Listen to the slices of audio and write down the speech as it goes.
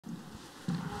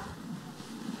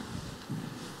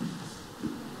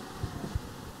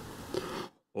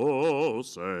Oh,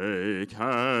 say,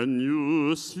 can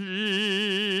you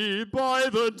see by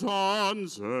the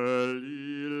dawn's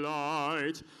early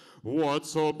light what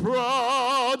so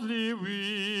proudly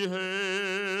we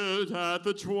hailed at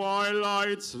the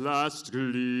twilight's last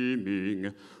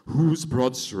gleaming, whose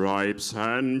broad stripes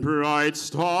and bright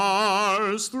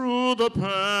stars through the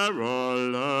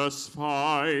perilous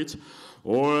fight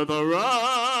o'er the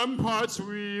ramparts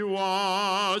we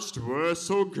watched were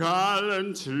so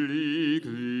gallantly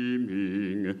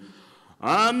gleaming,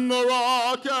 and the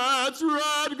rocket's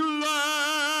red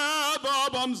glare, the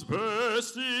bombs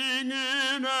bursting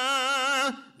in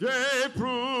air, gave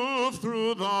proof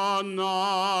through the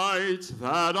night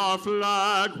that our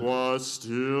flag was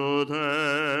still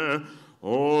there.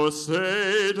 Oh,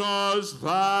 say does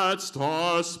that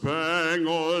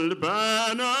star-spangled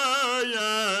banner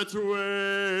yet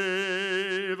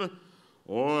wave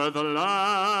o'er the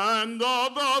land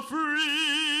of the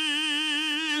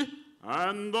free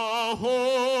and the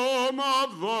home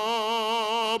of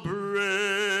the brave?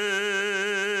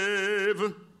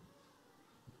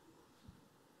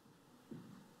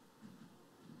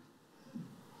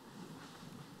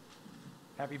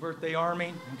 Happy birthday,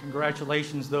 Army, and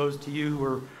congratulations those to you who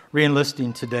are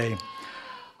re-enlisting today.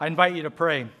 I invite you to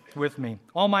pray with me.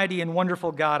 Almighty and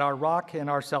wonderful God, our rock and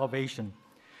our salvation,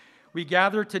 we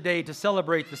gather today to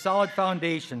celebrate the solid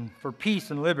foundation for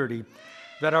peace and liberty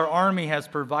that our Army has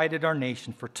provided our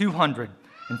nation for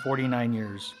 249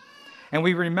 years. And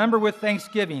we remember with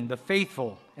thanksgiving the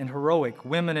faithful and heroic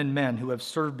women and men who have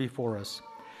served before us.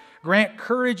 Grant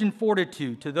courage and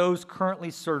fortitude to those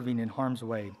currently serving in harm's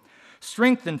way.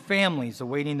 Strengthen families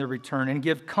awaiting their return, and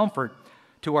give comfort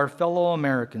to our fellow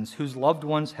Americans whose loved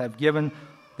ones have given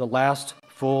the last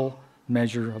full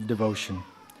measure of devotion.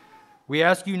 We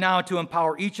ask you now to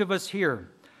empower each of us here,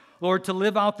 Lord, to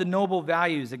live out the noble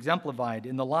values exemplified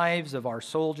in the lives of our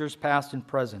soldiers past and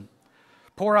present.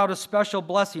 Pour out a special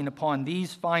blessing upon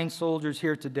these fine soldiers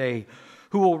here today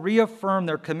who will reaffirm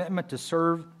their commitment to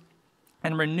serve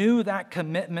and renew that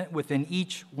commitment within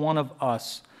each one of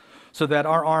us, so that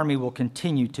our Army will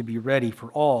continue to be ready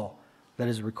for all that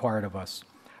is required of us.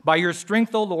 By your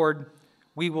strength, O Lord,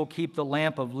 we will keep the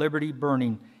lamp of liberty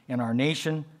burning in our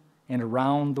nation and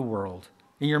around the world.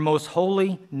 In your most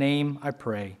holy name I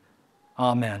pray.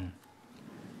 Amen.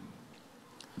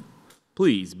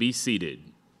 Please be seated.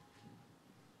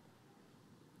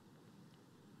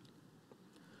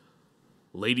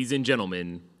 Ladies and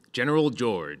gentlemen, General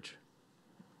George.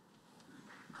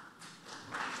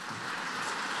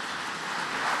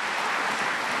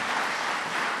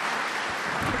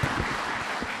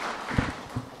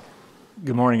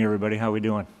 Good morning, everybody. How we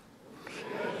doing?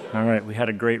 All right, we had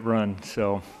a great run,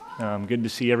 so good to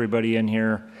see everybody in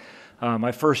here.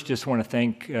 I first just want to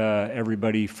thank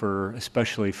everybody for,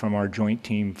 especially from our joint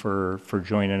team, for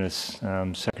joining us.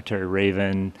 Secretary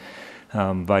Raven,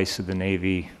 Vice of the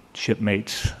Navy,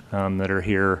 shipmates that are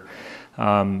here,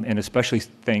 and especially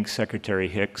thanks Secretary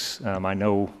Hicks. I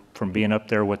know from being up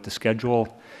there what the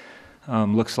schedule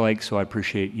looks like, so I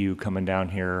appreciate you coming down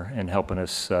here and helping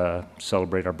us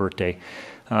celebrate our birthday.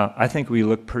 I think we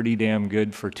look pretty damn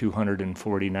good for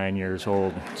 249 years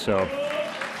old. So,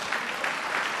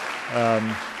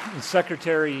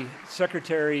 Secretary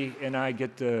and I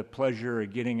get the pleasure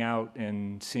of getting out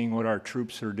and seeing what our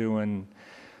troops are doing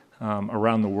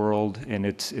around the world, and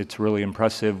it's really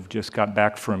impressive. Just got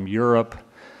back from Europe,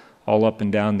 all up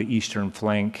and down the eastern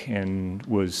flank, and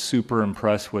was super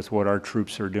impressed with what our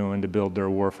troops are doing to build their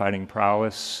warfighting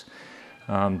prowess.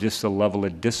 Just the level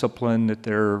of discipline that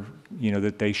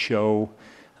that they show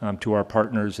to our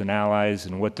partners and allies,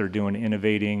 and what they're doing,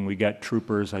 innovating. We got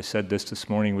troopers. I said this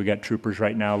morning. We got troopers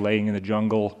right now laying in the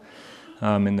jungle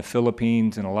in the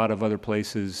Philippines and a lot of other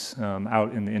places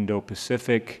out in the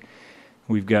Indo-Pacific.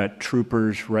 We've got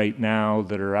troopers right now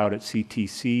that are out at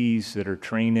CTCs that are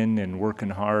training and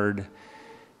working hard.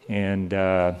 And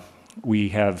we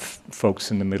have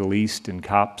folks in the Middle East and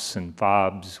COPS and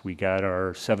FOBs. We got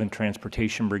our 7th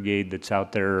Transportation Brigade that's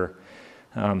out there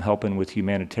helping with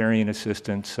humanitarian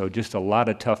assistance. So just a lot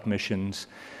of tough missions.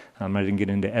 I didn't get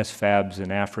into SFABs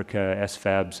in Africa,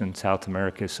 SFABs in South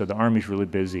America. So the Army's really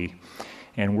busy.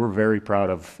 And we're very proud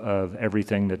of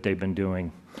everything that they've been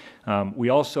doing. We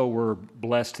also were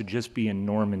blessed to just be in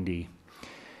Normandy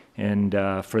and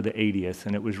for the 80th,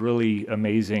 and it was really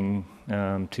amazing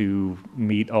to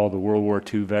meet all the World War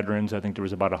II veterans. I think there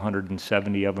was about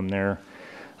 170 of them there.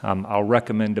 I'll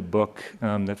recommend a book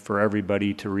that for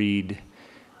everybody to read,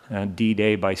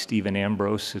 D-Day by Stephen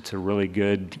Ambrose. It's a really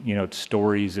good, it's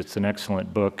stories. It's an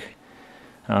excellent book.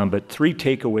 But 3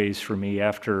 takeaways for me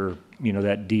after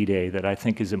that D-Day that I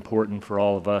think is important for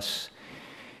all of us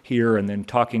here and then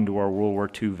talking to our World War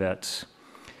II vets.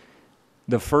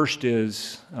 The first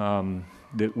is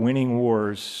that winning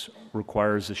wars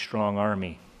requires a strong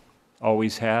army.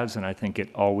 Always has, and I think it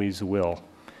always will.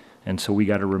 And so we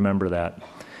got to remember that.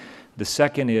 The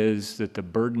second is that the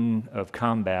burden of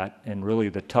combat, and really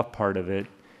the tough part of it,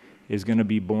 is going to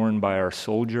be borne by our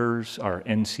soldiers, our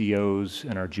NCOs,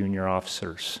 and our junior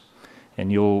officers.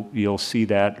 And you'll see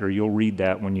that, or you'll read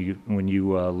that when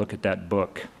you look at that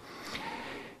book.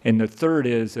 And the third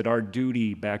is that our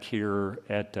duty back here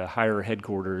at higher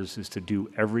headquarters is to do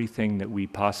everything that we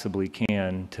possibly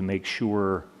can to make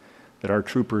sure that our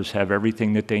troopers have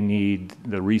everything that they need,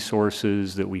 the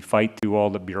resources, that we fight through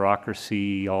all the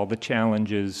bureaucracy, all the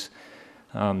challenges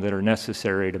that are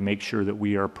necessary to make sure that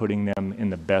we are putting them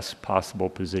in the best possible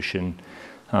position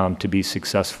to be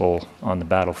successful on the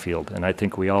battlefield. And I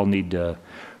think we all need to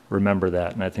remember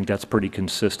that, and I think that's pretty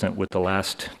consistent with the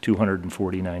last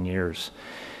 249 years.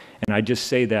 And I just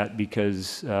say that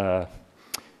because, and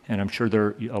I'm sure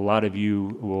a lot of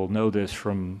you will know this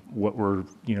from what we're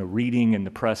reading in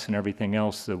the press and everything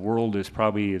else, the world is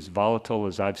probably as volatile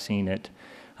as I've seen it,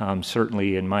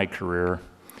 certainly in my career.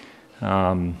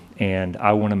 And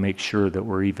I want to make sure that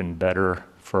we're even better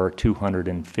for our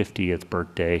 250th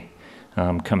birthday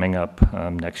coming up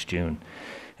next June.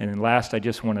 And then last, I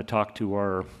just want to talk to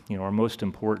our most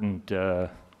important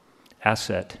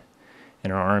asset in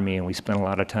our Army, and we spent a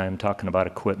lot of time talking about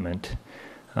equipment,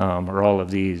 or all of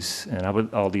these,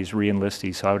 and all these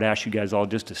re-enlistees. So I would ask you guys all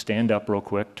just to stand up real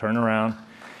quick, turn around,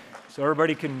 so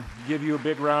everybody can give you a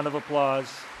big round of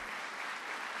applause.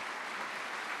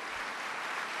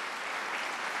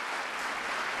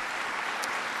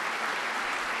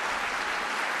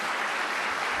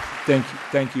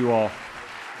 Thank you all.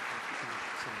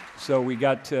 So we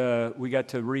got to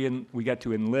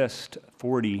enlist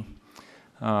 40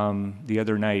 the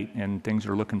other night, and things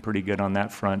are looking pretty good on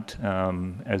that front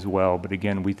as well. But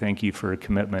again, we thank you for your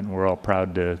commitment. We're all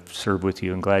proud to serve with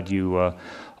you, and glad you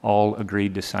all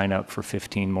agreed to sign up for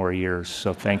 15 more years.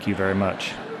 So thank you very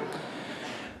much.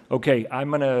 Okay,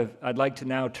 I'd like to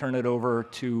now turn it over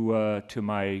to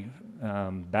my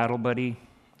battle buddy,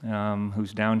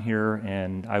 who's down here,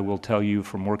 and I will tell you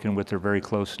from working with her very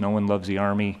close, no one loves the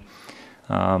Army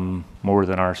more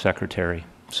than our secretary.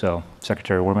 So,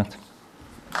 Secretary Wormuth.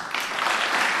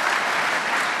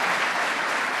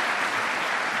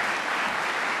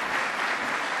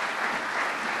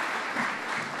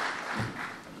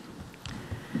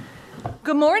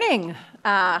 Good morning,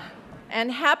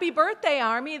 and happy birthday,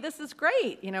 Army. This is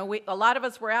great. A lot of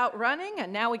us were out running,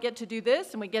 and now we get to do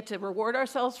this, and we get to reward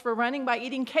ourselves for running by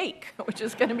eating cake, which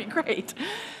is going to be great.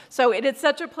 So it is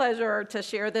such a pleasure to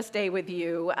share this day with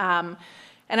you. And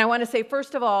I want to say,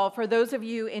 first of all, for those of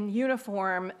you in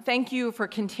uniform, thank you for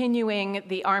continuing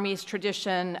the Army's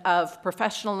tradition of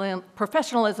professionalism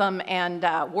and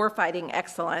warfighting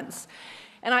excellence.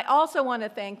 And I also want to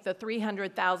thank the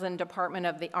 300,000 Department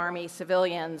of the Army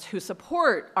civilians who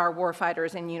support our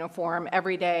warfighters in uniform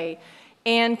every day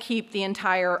and keep the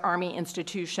entire Army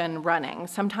institution running.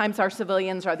 Sometimes our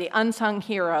civilians are the unsung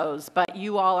heroes, but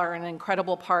you all are an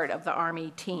incredible part of the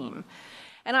Army team.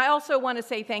 And I also want to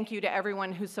say thank you to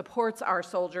everyone who supports our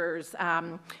soldiers.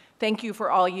 Thank you for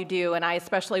all you do, and I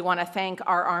especially want to thank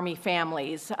our Army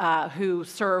families who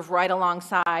serve right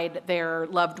alongside their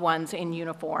loved ones in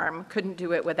uniform. Couldn't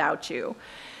do it without you.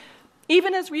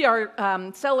 Even as we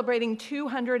are celebrating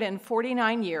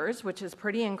 249 years, which is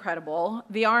pretty incredible,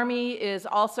 the Army is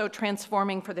also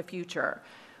transforming for the future.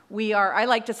 I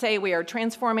like to say we are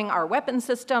transforming our weapon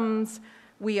systems.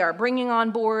 We are bringing on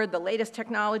board the latest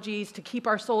technologies to keep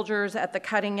our soldiers at the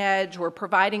cutting edge. We're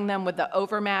providing them with the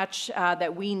overmatch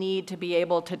that we need to be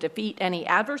able to defeat any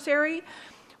adversary.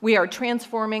 We are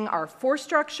transforming our force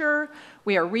structure.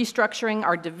 We are restructuring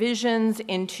our divisions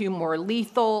into more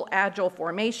lethal, agile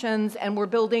formations, and we're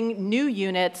building new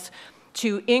units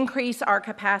to increase our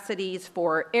capacities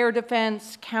for air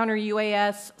defense,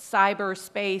 counter-UAS,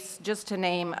 cyberspace, just to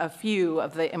name a few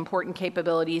of the important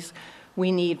capabilities we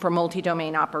need for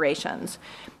multi-domain operations.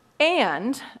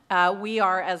 And we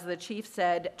are, as the chief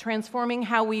said, transforming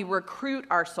how we recruit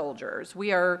our soldiers.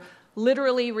 We are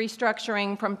literally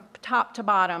restructuring from top to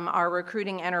bottom our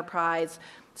recruiting enterprise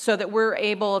so that we're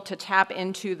able to tap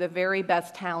into the very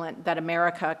best talent that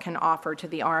America can offer to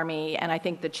the Army. And I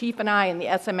think the chief and I and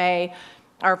the SMA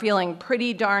are feeling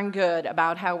pretty darn good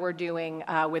about how we're doing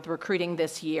with recruiting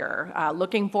this year.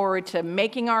 Looking forward to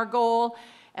making our goal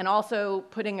and also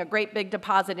putting a great big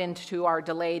deposit into our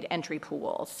delayed entry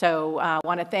pool. So I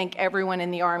want to thank everyone in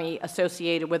the Army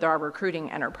associated with our recruiting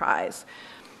enterprise.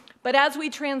 But as we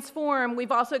transform,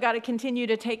 we've also got to continue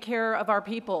to take care of our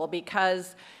people,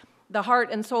 because the heart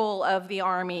and soul of the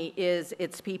Army is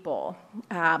its people.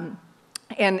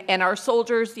 And our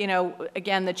soldiers, you know,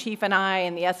 again, the chief and I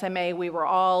and the SMA, we were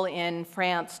all in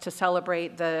France to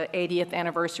celebrate the 80th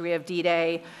anniversary of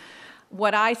D-Day.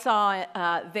 What I saw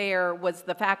there was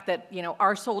the fact that, you know,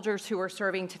 our soldiers who are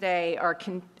serving today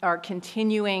are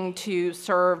continuing to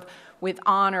serve with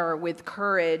honor, with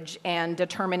courage and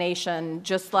determination,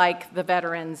 just like the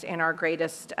veterans in our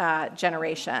greatest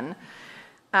generation.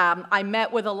 I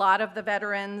met with a lot of the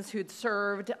veterans who'd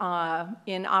served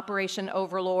in Operation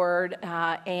Overlord,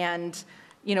 and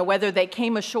you know, whether they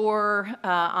came ashore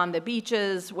on the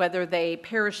beaches, whether they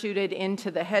parachuted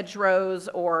into the hedgerows,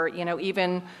 or you know,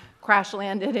 even crash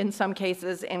landed in some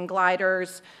cases in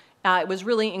gliders. It was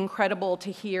really incredible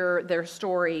to hear their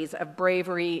stories of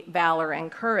bravery, valor,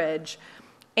 and courage.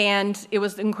 And it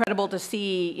was incredible to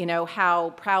see, you know,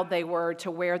 how proud they were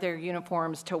to wear their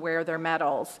uniforms, to wear their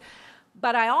medals.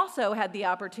 But I also had the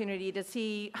opportunity to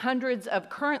see hundreds of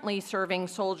currently serving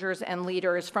soldiers and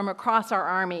leaders from across our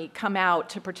Army come out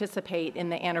to participate in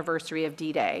the anniversary of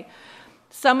D-Day.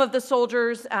 Some of the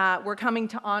soldiers were coming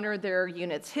to honor their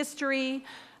unit's history.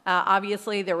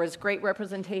 Obviously, there was great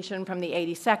representation from the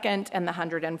 82nd and the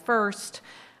 101st.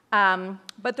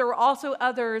 But there were also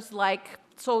others like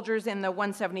soldiers in the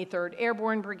 173rd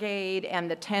Airborne Brigade and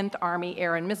the 10th Army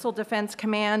Air and Missile Defense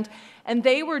Command, and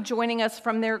they were joining us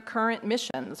from their current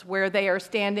missions, where they are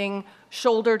standing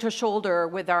shoulder to shoulder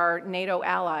with our NATO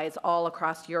allies all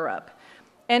across Europe.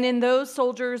 And in those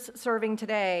soldiers serving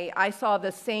today, I saw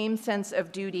the same sense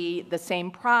of duty, the same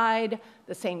pride,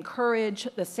 the same courage,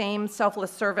 the same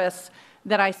selfless service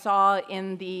that I saw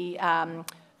in the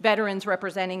veterans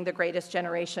representing the greatest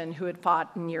generation who had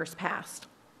fought in years past.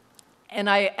 And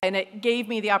it gave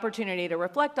me the opportunity to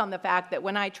reflect on the fact that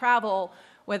when I travel,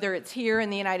 whether it's here in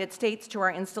the United States to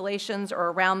our installations or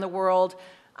around the world,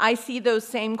 I see those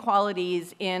same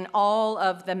qualities in all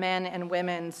of the men and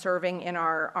women serving in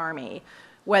our Army,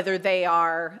 whether they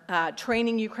are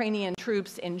training Ukrainian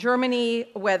troops in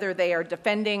Germany, whether they are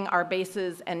defending our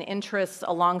bases and interests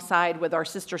alongside with our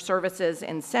sister services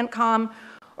in CENTCOM,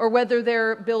 or whether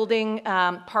they're building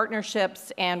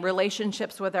partnerships and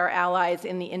relationships with our allies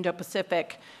in the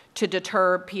Indo-Pacific to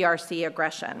deter PRC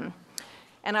aggression.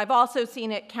 And I've also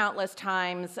seen it countless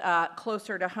times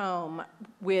closer to home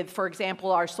with, for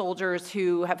example, our soldiers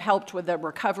who have helped with the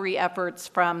recovery efforts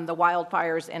from the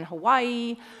wildfires in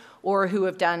Hawaii, or who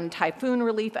have done typhoon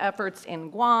relief efforts in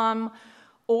Guam,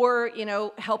 or, you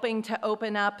know, helping to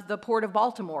open up the Port of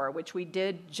Baltimore, which we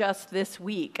did just this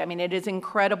week. I mean, it is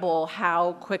incredible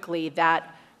how quickly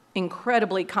that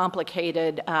incredibly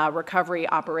complicated recovery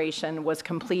operation was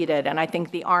completed. And I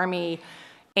think the Army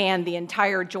and the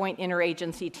entire joint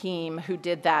interagency team who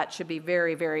did that should be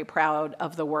very, very proud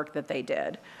of the work that they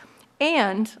did.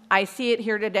 And I see it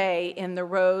here today in the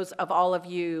rows of all of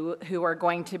you who are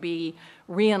going to be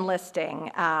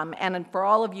re-enlisting. And for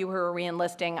all of you who are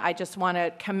re-enlisting, I just want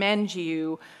to commend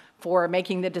you for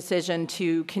making the decision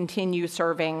to continue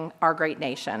serving our great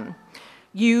nation.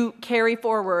 You carry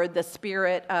forward the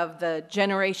spirit of the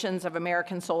generations of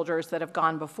American soldiers that have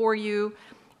gone before you,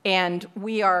 and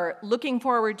we are looking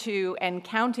forward to and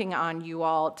counting on you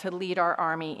all to lead our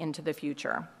Army into the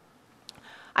future.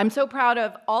 I'm so proud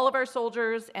of all of our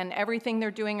soldiers and everything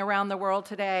they're doing around the world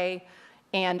today,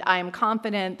 and I'm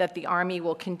confident that the Army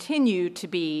will continue to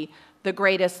be the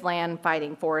greatest land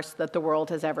fighting force that the world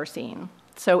has ever seen.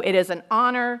 So it is an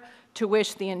honor to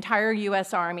wish the entire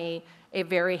U.S. Army a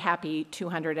very happy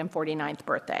 249th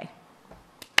birthday.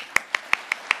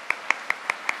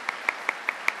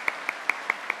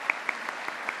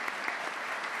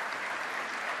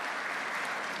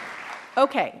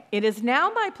 Okay, it is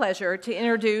now my pleasure to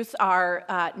introduce our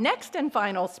next and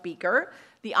final speaker,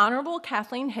 the Honorable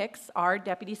Kathleen Hicks, our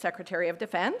Deputy Secretary of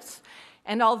Defense.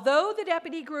 And although the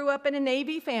deputy grew up in a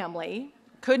Navy family,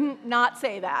 couldn't not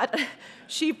say that,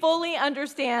 she fully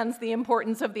understands the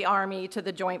importance of the Army to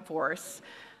the Joint Force.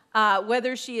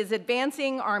 Whether she is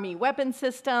advancing Army weapon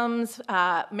systems,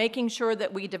 making sure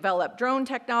that we develop drone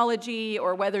technology,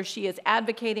 or whether she is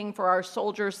advocating for our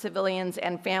soldiers, civilians,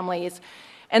 and families,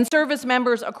 and service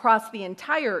members across the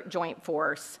entire Joint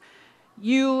Force,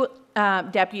 you,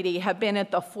 Deputy, have been at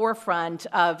the forefront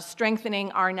of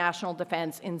strengthening our national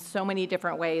defense in so many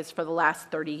different ways for the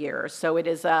last 30 years. So it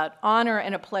is an honor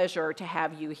and a pleasure to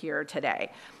have you here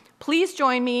today. Please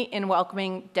join me in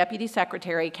welcoming Deputy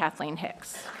Secretary Kathleen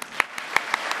Hicks.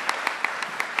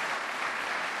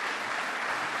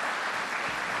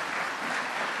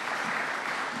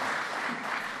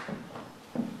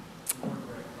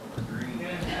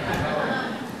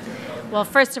 Well,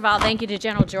 first of all, thank you to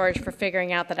General George for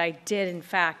figuring out that I did, in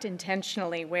fact,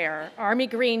 intentionally wear Army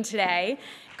green today.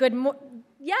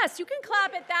 Yes, you can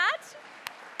clap at that.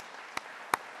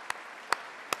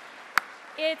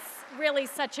 It's really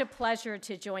such a pleasure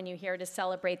to join you here to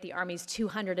celebrate the Army's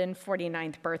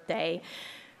 249th birthday.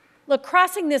 Look,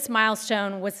 crossing this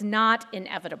milestone was not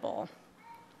inevitable.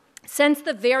 Since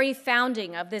the very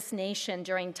founding of this nation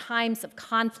during times of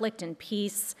conflict and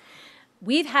peace,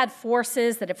 we've had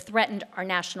forces that have threatened our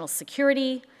national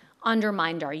security,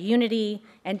 undermined our unity,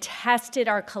 and tested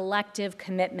our collective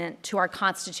commitment to our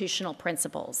constitutional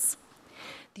principles.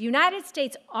 The United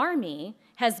States Army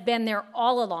has been there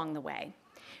all along the way,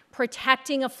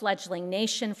 protecting a fledgling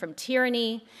nation from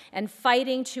tyranny and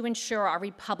fighting to ensure our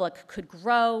republic could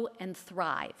grow and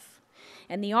thrive.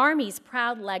 And the Army's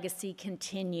proud legacy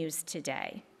continues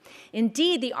today.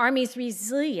 Indeed, the Army's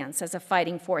resilience as a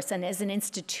fighting force and as an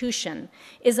institution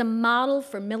is a model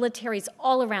for militaries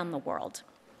all around the world.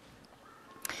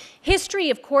 History,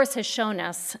 of course, has shown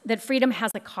us that freedom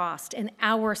has a cost, and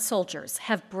our soldiers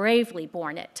have bravely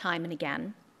borne it time and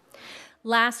again.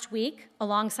 Last week,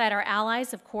 alongside our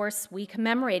allies, of course, we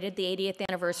commemorated the 80th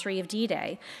anniversary of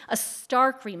D-Day, a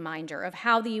stark reminder of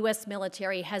how the U.S.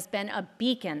 military has been a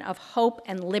beacon of hope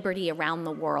and liberty around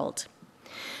the world.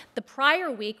 The prior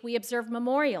week, we observed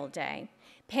Memorial Day,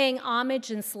 paying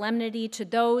homage and solemnity to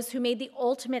those who made the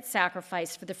ultimate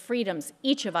sacrifice for the freedoms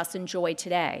each of us enjoy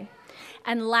today.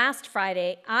 And last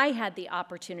Friday, I had the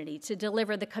opportunity to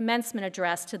deliver the commencement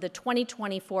address to the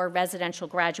 2024 residential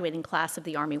graduating class of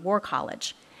the Army War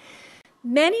College.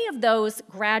 Many of those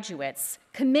graduates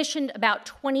commissioned about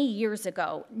 20 years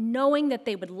ago, knowing that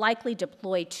they would likely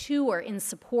deploy to or in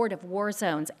support of war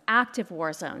zones, active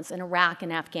war zones in Iraq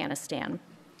and Afghanistan.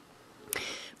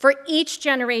 For each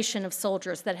generation of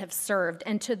soldiers that have served,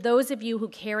 and to those of you who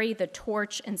carry the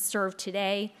torch and serve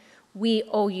today, we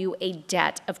owe you a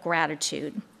debt of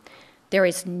gratitude. There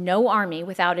is no Army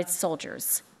without its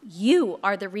soldiers. You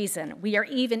are the reason we are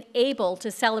even able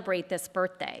to celebrate this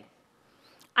birthday.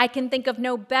 I can think of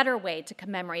no better way to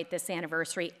commemorate this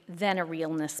anniversary than a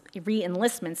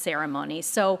re-enlistment ceremony.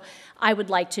 So I would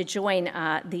like to join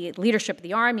the leadership of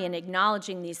the Army in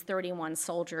acknowledging these 31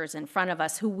 soldiers in front of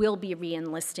us who will be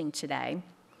re-enlisting today.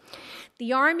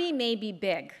 The Army may be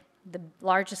big, the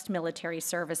largest military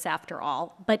service after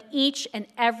all, but each and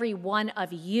every one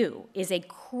of you is a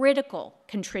critical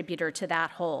contributor to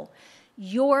that whole.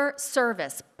 Your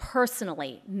service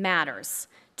personally matters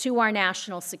to our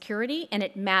national security, and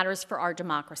it matters for our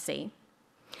democracy.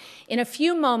 In a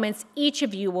few moments, each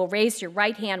of you will raise your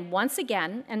right hand once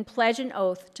again and pledge an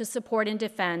oath to support and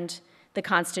defend the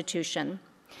Constitution.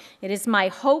 It is my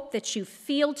hope that you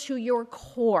feel to your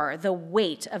core the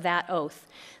weight of that oath,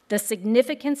 the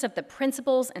significance of the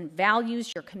principles and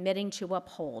values you're committing to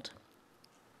uphold.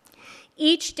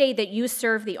 Each day that you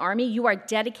serve the Army, you are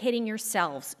dedicating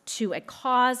yourselves to a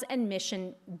cause and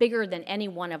mission bigger than any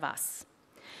one of us.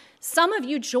 Some of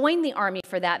you joined the Army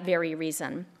for that very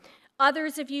reason.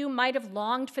 Others of you might have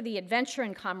longed for the adventure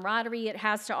and camaraderie it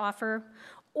has to offer,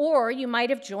 or you might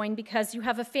have joined because you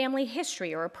have a family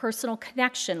history or a personal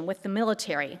connection with the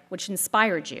military, which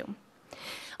inspired you.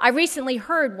 I recently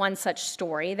heard one such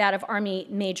story, that of Army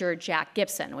Major Jack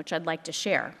Gibson, which I'd like to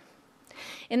share.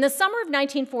 In the summer of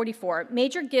 1944,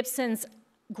 Major Gibson's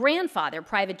grandfather,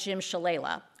 Private Jim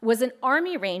Shalala, was an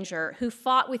Army Ranger who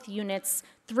fought with units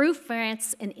through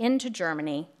France and into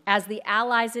Germany as the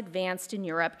Allies advanced in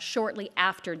Europe shortly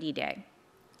after D-Day.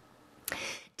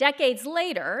 Decades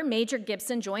later, Major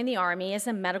Gibson joined the Army as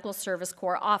a Medical Service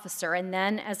Corps officer and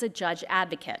then as a judge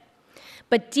advocate.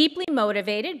 But deeply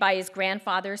motivated by his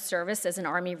grandfather's service as an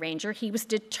Army Ranger, he was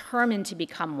determined to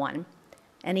become one,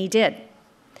 and he did.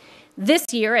 This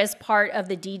year, as part of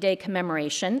the D-Day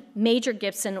commemoration, Major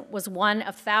Gibson was one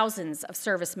of thousands of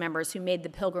service members who made the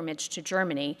pilgrimage to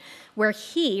Germany, where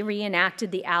he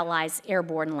reenacted the Allies'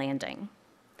 airborne landing.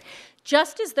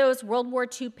 Just as those World War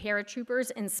II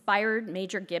paratroopers inspired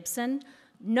Major Gibson,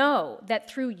 know that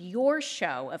through your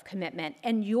show of commitment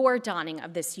and your donning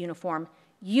of this uniform,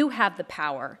 you have the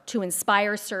power to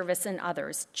inspire service in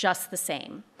others just the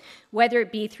same, whether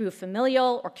it be through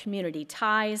familial or community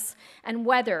ties, and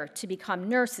whether to become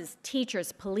nurses,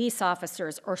 teachers, police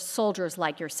officers, or soldiers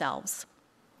like yourselves.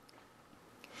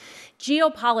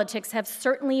 Geopolitics have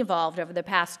certainly evolved over the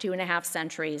past 2.5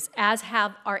 centuries, as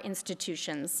have our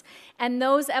institutions, and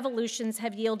those evolutions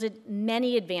have yielded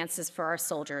many advances for our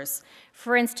soldiers.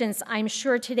 For instance, I'm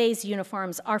sure today's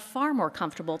uniforms are far more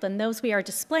comfortable than those we are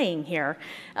displaying here,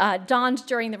 donned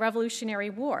during the Revolutionary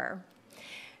War.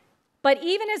 But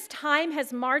even as time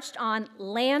has marched on,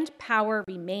 land power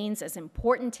remains as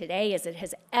important today as it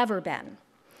has ever been.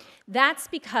 That's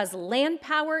because land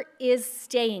power is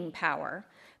staying power.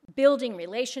 Building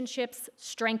relationships,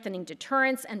 strengthening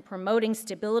deterrence, and promoting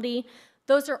stability,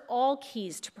 those are all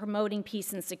keys to promoting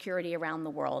peace and security around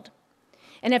the world.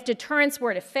 And if deterrence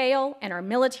were to fail and our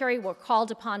military were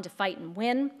called upon to fight and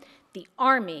win, the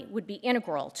Army would be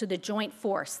integral to the joint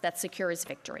force that secures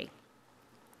victory.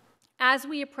 As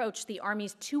we approach the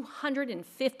Army's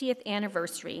 250th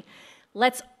anniversary,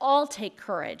 let's all take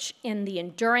courage in the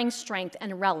enduring strength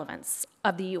and relevance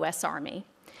of the U.S. Army.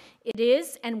 It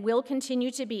is and will continue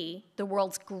to be the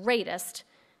world's greatest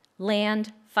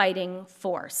land fighting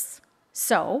force.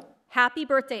 So, happy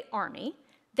birthday, Army.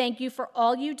 Thank you for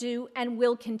all you do and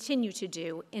will continue to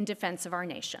do in defense of our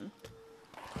nation.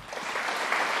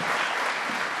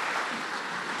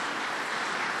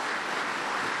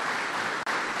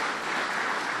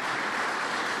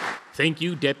 Thank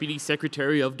you, Deputy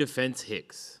Secretary of Defense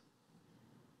Hicks.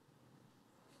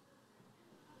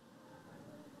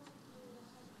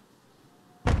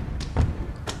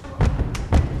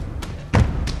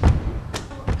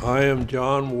 I am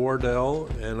John Wardell,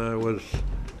 and I was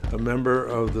a member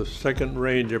of the 2nd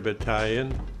Ranger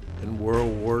Battalion in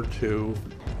World War II.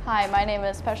 Hi, my name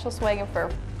is Special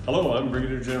Swagenfer. Hello, I'm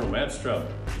Brigadier General Matt Stroud.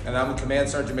 And I'm Command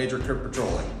Sergeant Major Kurt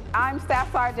Patrolling. I'm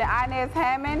Staff Sergeant Inez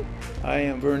Hammond. I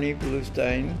am Bernie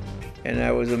Bluestein, and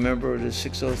I was a member of the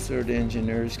 603rd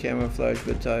Engineers Camouflage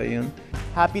Battalion.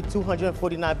 Happy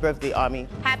 249th birthday, Army.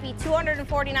 Happy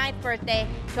 249th birthday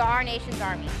to our nation's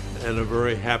Army. And a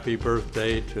very happy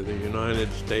birthday to the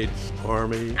United States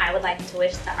Army. I would like to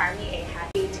wish the Army a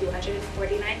happy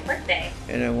 249th birthday.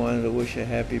 And I wanted to wish a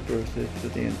happy birthday to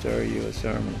the entire U.S.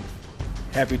 Army.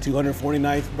 Happy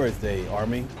 249th birthday,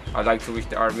 Army. I'd like to wish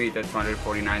the Army the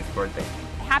 249th birthday.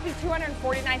 Happy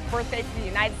 249th birthday to the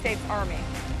United States Army.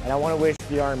 And I want to wish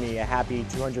the Army a happy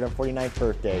 249th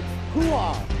birthday.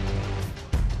 Hoo-ah!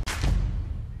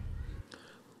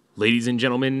 Ladies and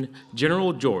gentlemen,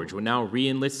 General George will now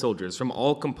re-enlist soldiers from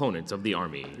all components of the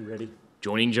Army. You ready?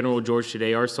 Joining General George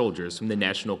today are soldiers from the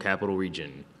National Capital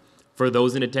Region. For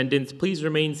those in attendance, please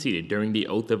remain seated during the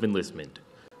oath of enlistment.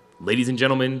 Ladies and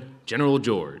gentlemen, General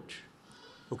George.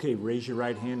 Okay, raise your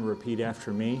right hand and repeat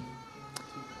after me.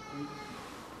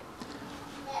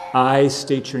 I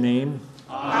state your name.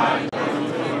 I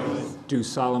do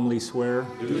solemnly swear.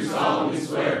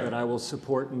 That I will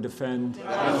support and defend.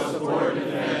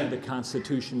 The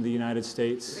Constitution of the United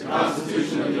States.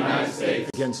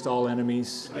 Against all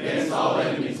enemies.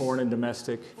 Foreign and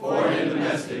domestic.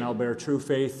 And I'll bear true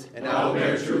faith. And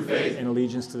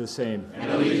allegiance to the same.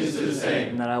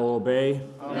 And that I will obey.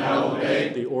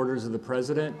 The orders of the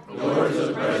President.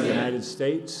 Of the United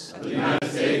States.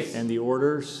 And the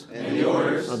orders.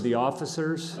 Of the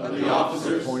officers.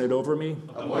 Appointed over me.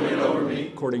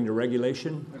 According to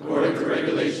regulation.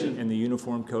 And the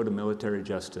Uniform Code of Military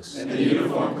Justice.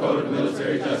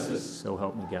 So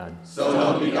help me God.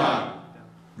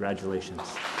 Congratulations.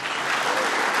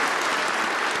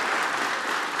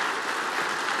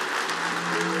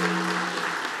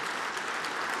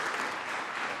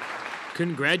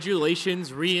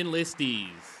 Congratulations, re-enlistees.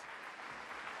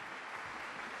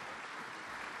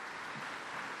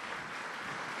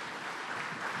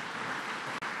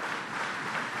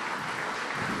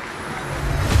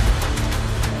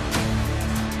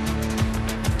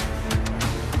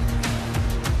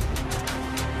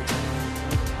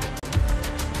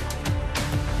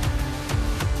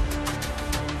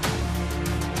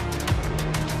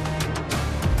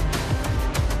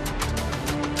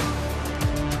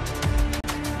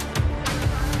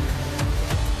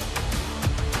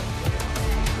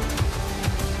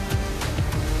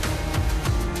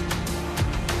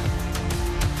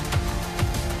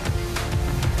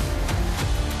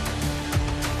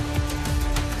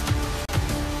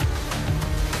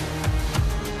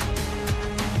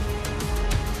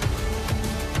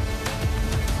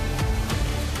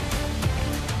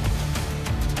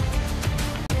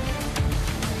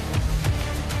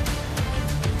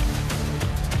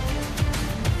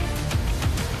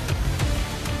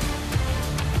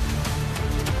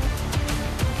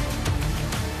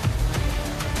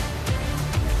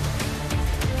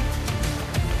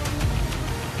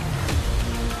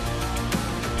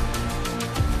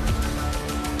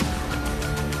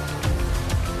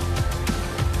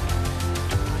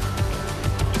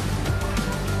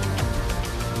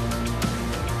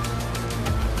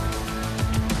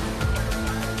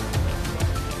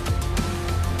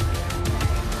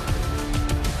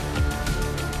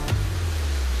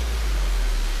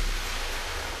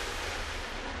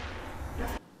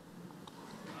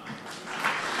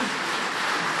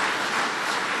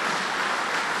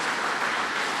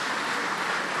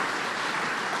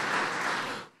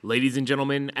 Ladies and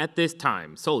gentlemen, at this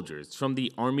time, soldiers from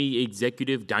the Army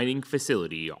Executive Dining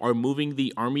Facility are moving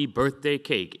the Army birthday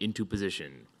cake into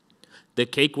position. The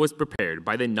cake was prepared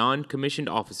by the non-commissioned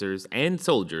officers and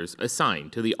soldiers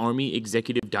assigned to the Army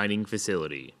Executive Dining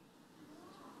Facility.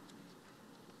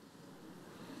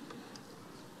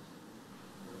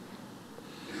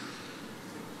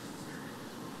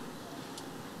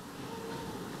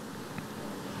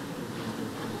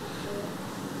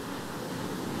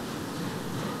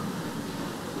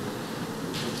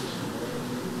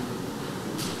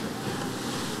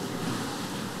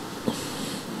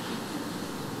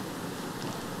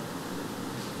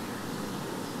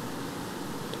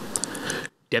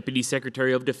 Deputy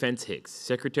Secretary of Defense Hicks,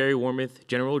 Secretary Wormuth,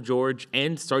 General George,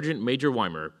 and Sergeant Major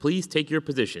Weimer, please take your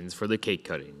positions for the cake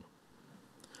cutting.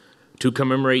 To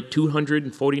commemorate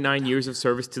 249 years of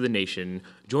service to the nation,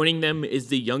 joining them is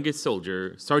the youngest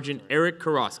soldier, Sergeant Eric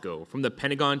Carrasco from the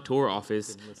Pentagon Tour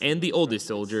Office, and the oldest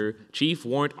soldier, Chief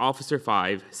Warrant Officer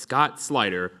 5, Scott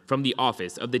Slider from the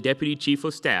Office of the Deputy Chief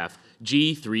of Staff,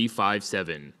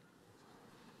 G357.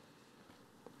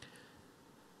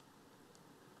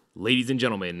 Ladies and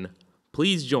gentlemen,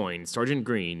 please join Sergeant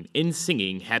Green in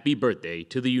singing Happy Birthday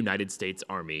to the United States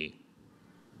Army.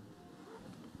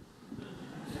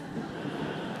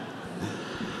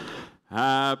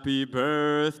 Happy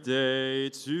birthday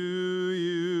to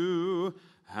you.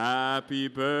 Happy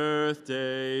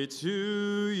birthday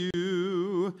to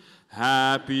you.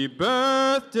 Happy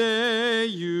birthday,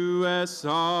 U.S.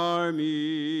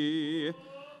 Army.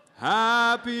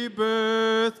 Happy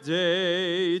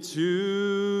birthday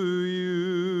to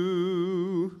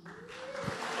you.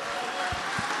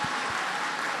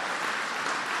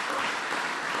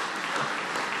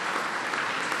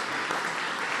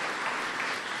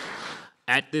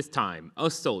 At this time, a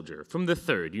soldier from the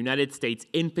 3rd United States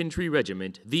Infantry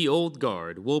Regiment, the Old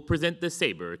Guard, will present the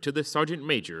saber to the Sergeant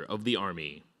Major of the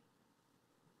Army.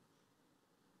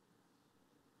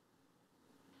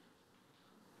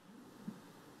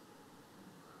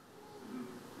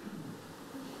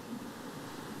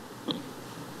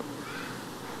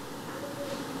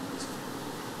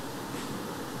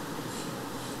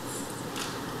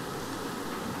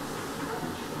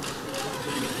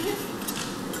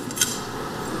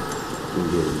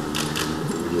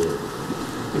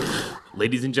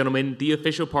 Ladies and gentlemen, the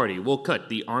official party will cut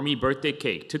the Army birthday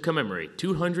cake to commemorate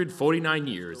 249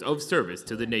 years of service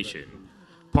to the nation.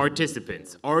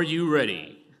 Participants, are you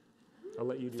ready? I'll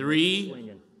let you do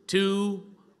 3, 2,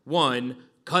 1,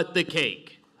 cut the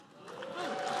cake.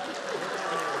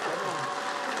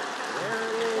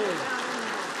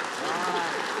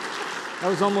 That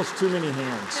was almost too many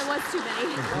hands. There was too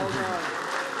many.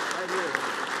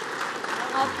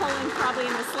 All pulling probably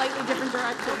in a slightly different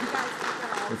direction. You guys,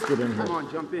 Let's get in here. Come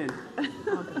on, jump in.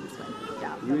 I'll go this way.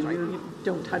 Yeah, that's right. You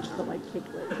don't touch the white cake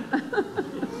lid.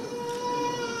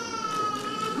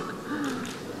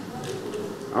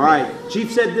 All right,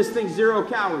 Chief said this thing's 0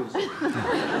 calories.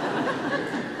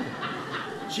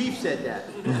 Chief said that.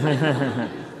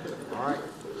 All right.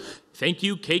 Thank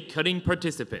you, cake cutting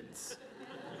participants.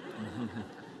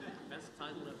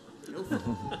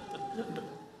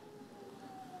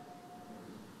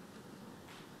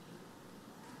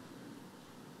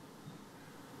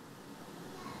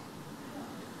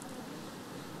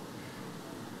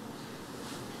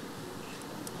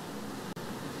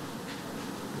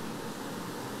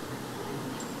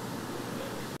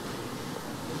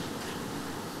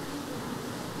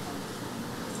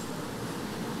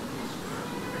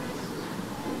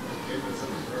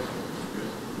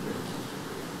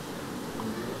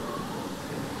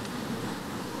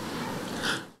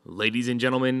 Ladies and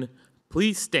gentlemen,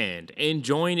 please stand and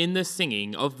join in the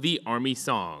singing of the Army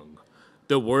song.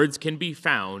 The words can be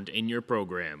found in your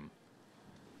program.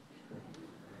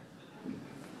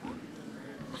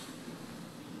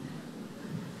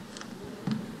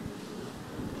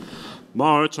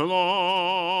 March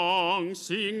along,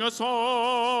 sing a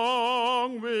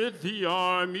song with the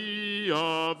army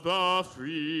of the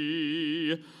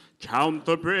free. Count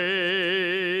the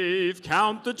brave,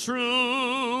 count the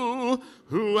true,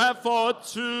 who have fought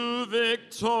to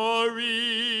victory.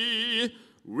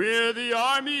 We're the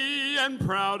army and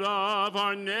proud of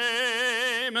our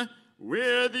name.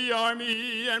 We're the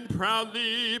army and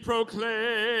proudly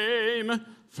proclaim.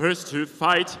 First to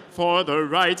fight for the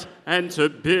right and to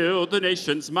build the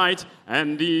nation's might,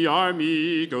 and the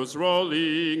army goes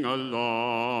rolling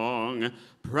along.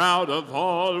 Proud of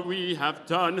all we have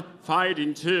done,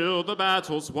 fighting till the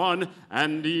battle's won,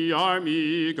 and the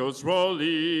army goes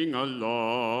rolling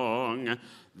along.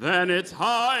 Then it's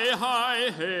hi, hi,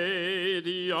 hey,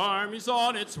 the army's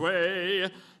on its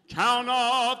way. Count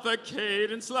off the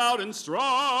cadence loud and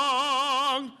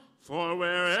strong, for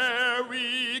where'er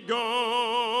we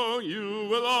go, you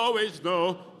will always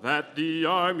know that the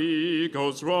Army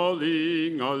goes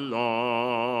rolling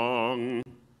along.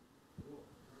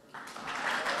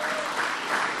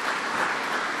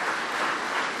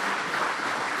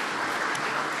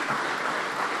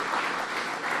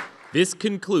 This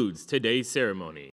concludes today's ceremony.